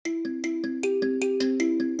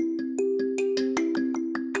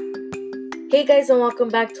Hey guys, and welcome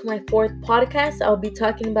back to my fourth podcast. I'll be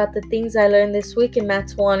talking about the things I learned this week in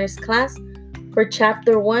Math 2 Honors class for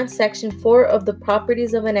Chapter 1, Section 4 of the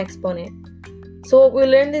Properties of an Exponent. So what we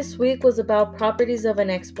learned this week was about properties of an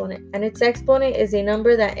exponent, and its exponent is a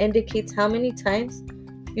number that indicates how many times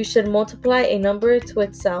you should multiply a number to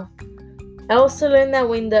itself. I also learned that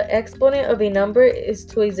when the exponent of a number is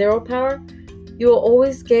to a zero power, you will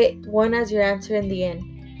always get 1 as your answer in the end.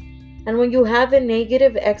 And when you have a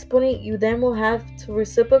negative exponent, you then will have to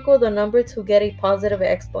reciprocal the number to get a positive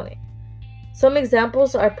exponent. Some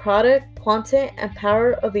examples are product, quotient, and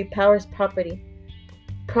power of a power's property.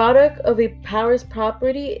 Product of a power's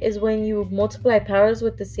property is when you multiply powers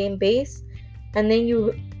with the same base and then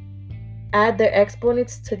you add their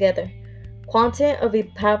exponents together. Quotient of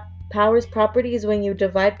a power's property is when you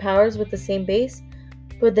divide powers with the same base,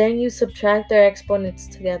 but then you subtract their exponents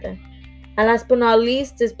together. And last but not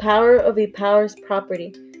least is power of a power's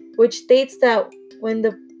property, which states that when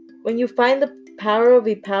you find the power of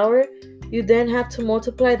a power, you then have to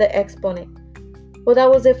multiply the exponent. Well, that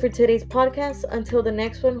was it for today's podcast. Until the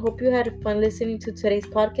next one, hope you had fun listening to today's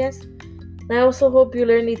podcast. And I also hope you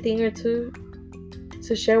learned a thing or two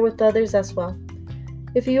to share with others as well.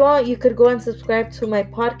 If you want, you could go and subscribe to my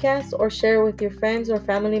podcast or share with your friends or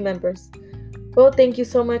family members. Well, thank you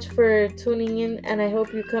so much for tuning in, and I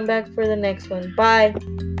hope you come back for the next one. Bye!